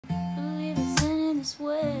this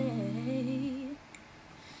way.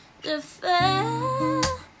 The fair.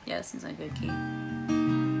 Yeah, seems like a good key.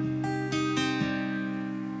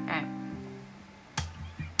 Alright.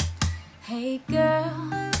 Hey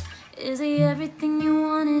girl, is he everything you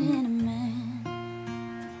wanted in a man?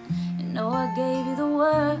 You know I gave you the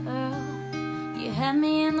world. You had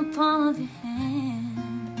me in the palm of your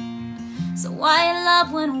hand. So why your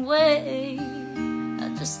love went away,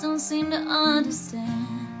 I just don't seem to understand.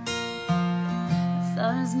 I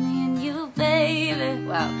thought it was me and you, baby.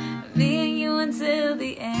 Wow, me and you until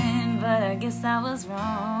the end, but I guess I was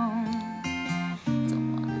wrong.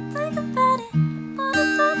 Don't wanna think about it, don't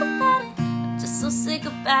wanna talk about it. I'm just so sick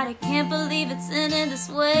about it, can't believe it's ending this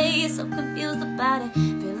way. So confused about it,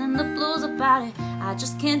 feeling the blues about it. I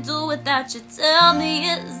just can't do without you. Tell me,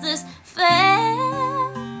 is this fair?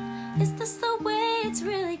 Is this the way it's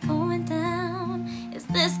really going down? Is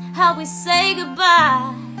this how we say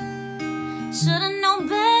goodbye? Should've known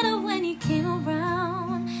better when you came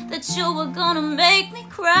around, that you were gonna make me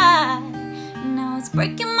cry. Now it's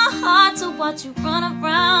breaking my heart to watch you run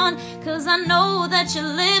around, cause I know that you're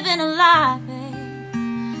living a lie, babe.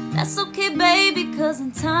 That's okay, baby, cause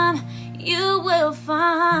in time you will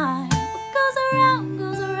find what goes around,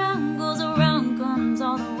 goes around, goes around, comes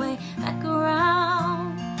all the way back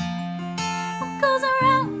around. What goes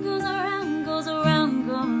around, goes around, goes around,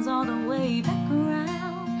 comes all the way back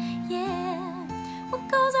around. Yeah. What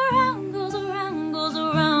goes around, goes around, goes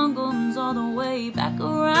around, comes all the way back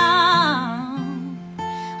around.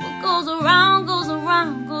 What goes around, goes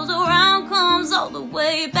around, goes around, comes all the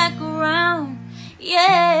way back around.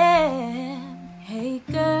 Yeah. Hey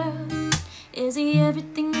girl, is he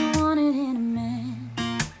everything you wanted in a man?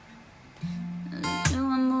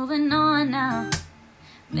 I'm moving on now.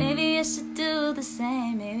 Maybe I should do the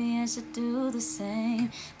same, maybe I should do the same.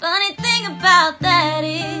 Funny thing about that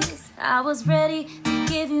is, I was ready to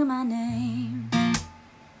give you my name.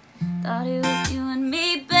 Thought it was you and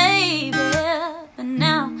me, baby, but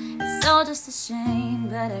now it's all just a shame.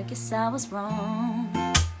 But I guess I was wrong.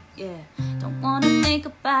 Yeah, don't wanna think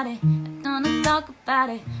about it, don't wanna talk about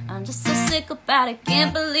it. I'm just so sick about it,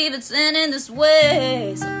 can't believe it's ending this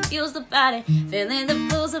way. So confused about it, feeling the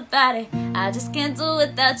blues about it. I just can't do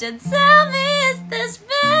without you. Tell me, is this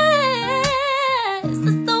fair? Is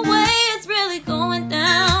this the way it's really going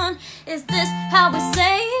down? Is this how we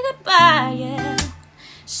say goodbye? Yeah,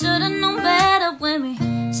 should've known better when we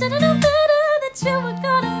should've known better that you were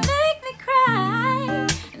gonna make me cry.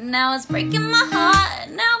 Now it's breaking my heart,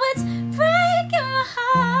 now it's breaking my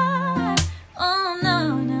heart. Oh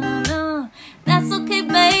no, no, no, that's okay,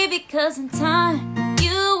 baby, cause in time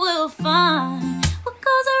you will find what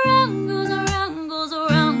goes around, goes around, goes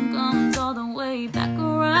around, comes all the way back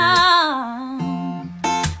around.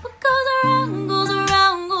 What goes around, goes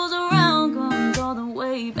around, goes around, comes all the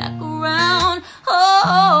way back around.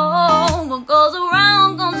 Oh, what goes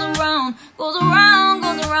around, comes around, goes around,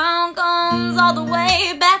 goes around, comes all the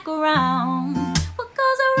way back around. What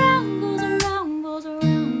goes around, goes around, goes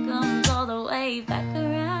around, comes all the way back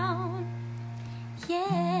around. Yeah.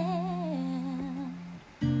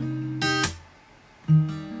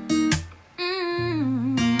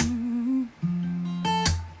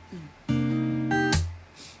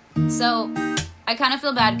 So I kind of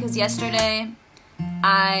feel bad because yesterday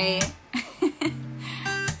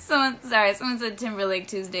someone said Timberlake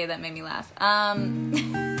Tuesday. That made me laugh.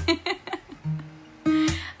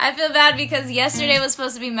 I feel bad because yesterday was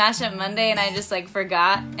supposed to be Mashup Monday and I just like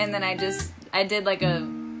forgot, and then I did like a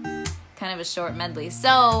kind of a short medley.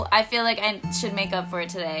 So I feel like I should make up for it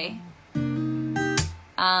today. And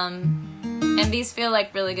these feel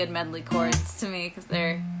like really good medley chords to me because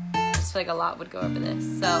I just feel like a lot would go over this.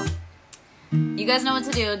 So you guys know what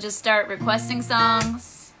to do. Just start requesting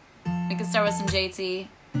songs. We can start with some JT.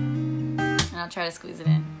 And I'll try to squeeze it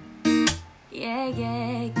in. Yeah,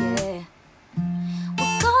 yeah, yeah.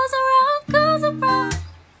 What goes around, goes around.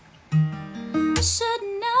 You should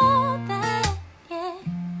know that, yeah.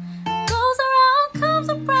 Goes around, comes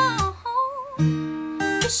around.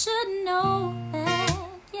 You should know that,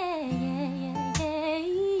 yeah, yeah, yeah,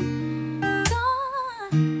 yeah.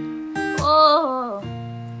 Gone, oh,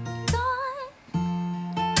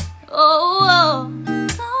 gone, oh,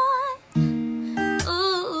 gone,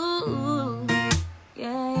 ooh,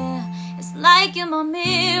 yeah, yeah. It's like you're my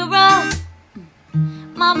mirror.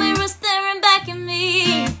 My mirror staring back at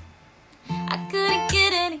me. I couldn't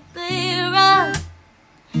get any clearer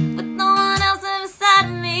with no one else inside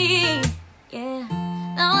of me. Yeah,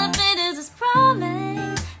 the only thing is this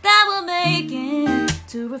promise that we're making.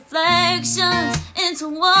 Two reflections into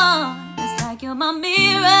one. It's like you're my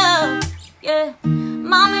mirror. Yeah,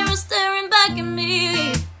 my mirror staring back at me.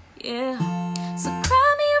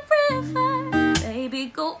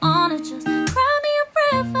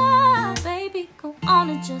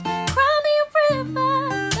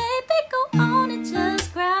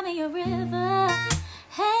 a river.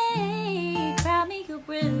 Hey, cry me a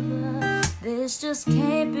river. This just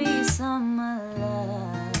can't be summer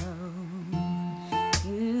love.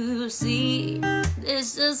 You see,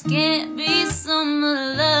 this just can't be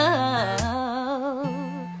summer love.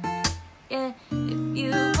 Yeah, if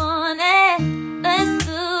you want it, let's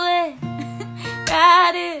do it.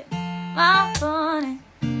 Ride it, my pony,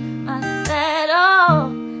 my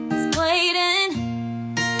saddle is waiting,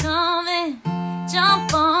 coming,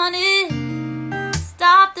 jump on it,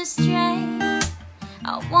 stop this train.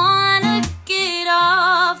 I wanna get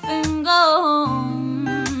off and go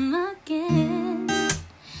home again.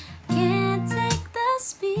 Can't take the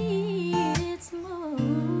speed it's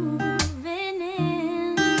moving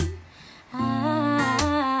in.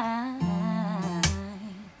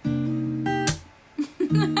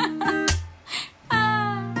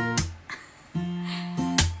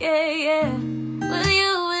 Yeah, yeah. With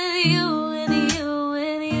you, with you, with you,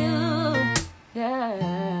 with you,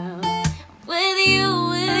 girl. With you,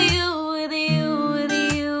 with you, with you, with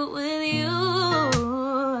you, with you.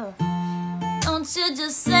 Don't you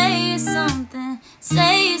just say something,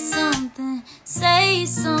 say something, say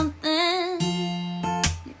something.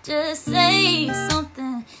 Just say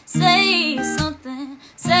something, say something,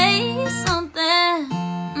 say something.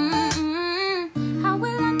 How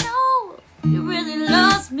will I know if you really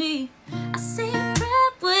loves me? I see you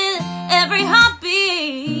prep with every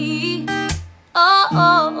heartbeat. Oh,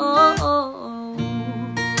 oh, oh, oh,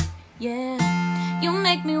 yeah. You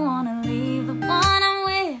make me wanna leave the one I'm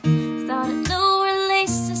with, start a new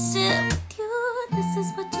relationship with you. This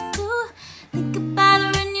is what you do. Think about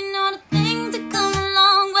her and you know the things that come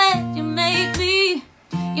along with. You make me,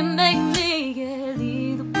 yeah,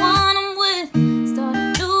 leave the one I'm with, start a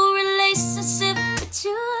new relationship with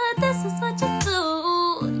you. This is what you do.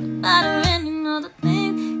 Think about her and you know the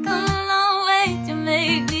things come along with. You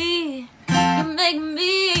make me,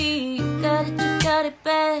 you got it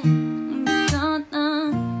bad. You don't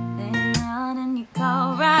hang out and you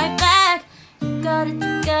call right back. You got it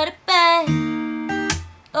bad.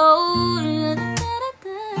 Oh,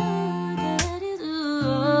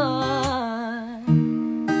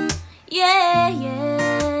 yeah, yeah.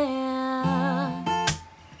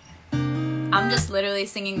 I'm just literally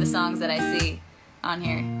singing the songs that I see on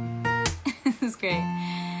here. This is great.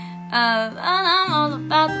 I'm all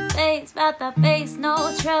about the bass,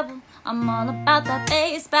 no trouble. I'm all about that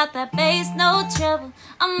bass, no trouble.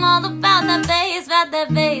 I'm all about that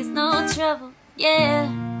bass, no trouble. Yeah,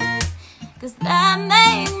 'cause that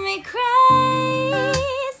made me crazy.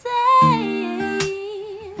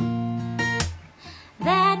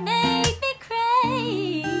 That made me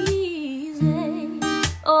crazy.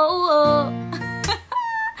 Oh,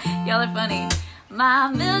 y'all are funny. My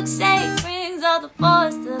milkshake brings all the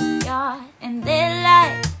boys to the yard, and their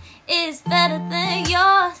life is better than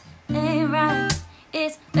yours. Ain't right,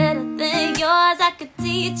 it's better than yours. I could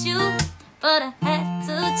teach you, but I had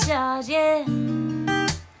to charge, yeah.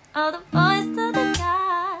 All the boys to the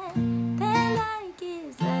yard, their life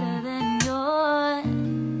is better than yours,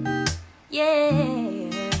 yeah.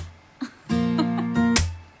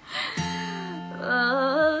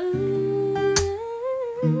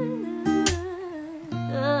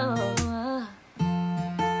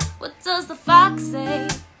 What does the fox say?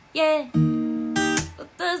 Yeah. What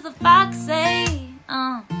does the fox say?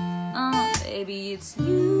 Baby, it's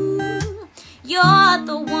you. You're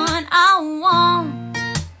the one I want.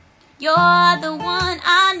 You're the one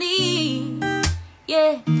I need.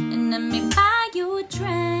 Yeah. And let me buy you a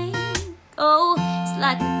drink. Oh, it's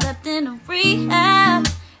like I stepped in a rehab.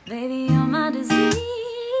 Baby, you're my disease.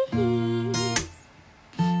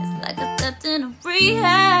 It's like I stepped in a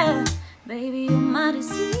rehab. Baby, you're my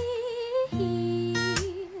disease.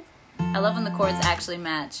 I love when the chords actually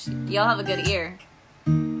match. Y'all have a good ear.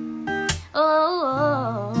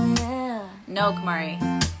 Oh, yeah. No, Kamari.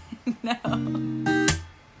 No.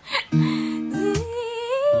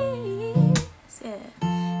 Yeah.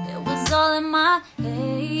 It was all in my head.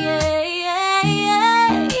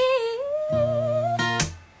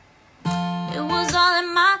 It was all in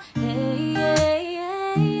my head.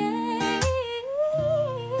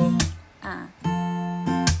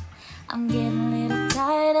 I'm getting a little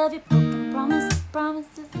tired of your broken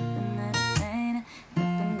promises, and that ain't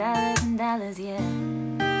 $15, yeah.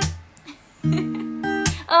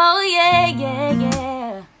 Oh yeah, yeah,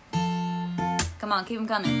 yeah. Come on, keep them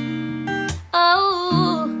coming.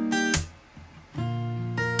 Oh,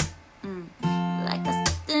 like I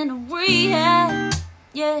stepped in a rehab,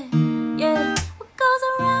 yeah, yeah. What goes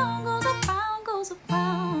around, goes around, goes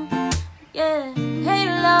around, yeah. Hey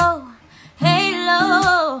low, hey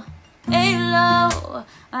low, hey low.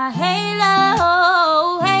 my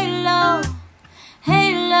halo, halo,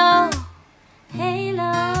 halo,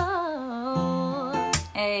 halo.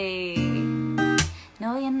 Hey,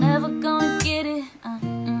 no, you're never gonna get it.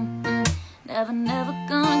 Never, never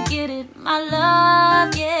gonna get it, my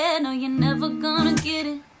love. Yeah, no, you're never gonna get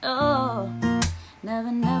it. Oh,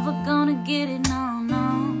 never, never gonna get it. No,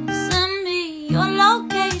 no. Send me your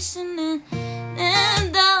location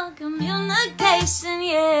and the communication.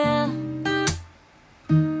 Yeah.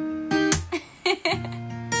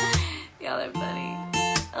 Y'all are funny.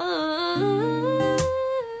 Ooh.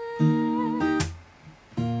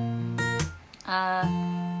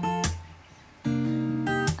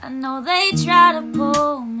 I know they try to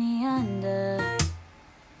pull me under.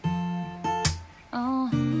 Oh,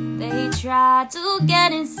 they try to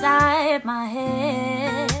get inside my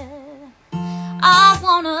head. I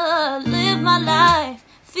wanna live my life,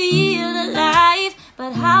 feel alive,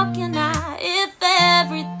 but how can I if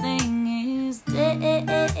everything is dead?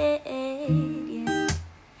 Yeah.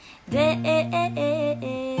 Dead.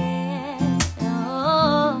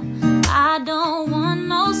 Oh, I don't want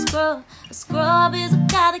no scrub. A scrub is a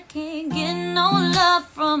guy that can't get no love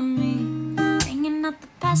from me. Hanging out the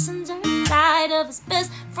passenger side of his best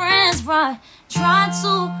friend's ride, trying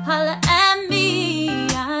to holler at me.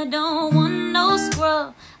 I don't want no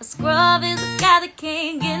scrub. A scrub is a guy that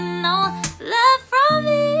can't get no love from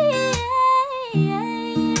me.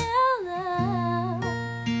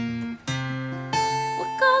 What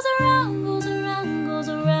goes around, goes around, goes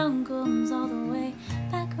around, comes all the way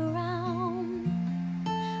back around.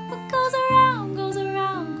 What goes around, goes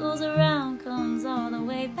around, goes around, comes all the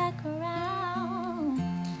way back around.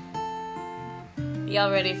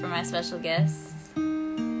 Y'all ready for my special guest?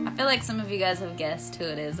 I feel like some of you guys have guessed who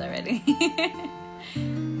it is already.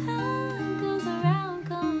 Goes around,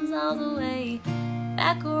 comes all the way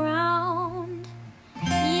back around.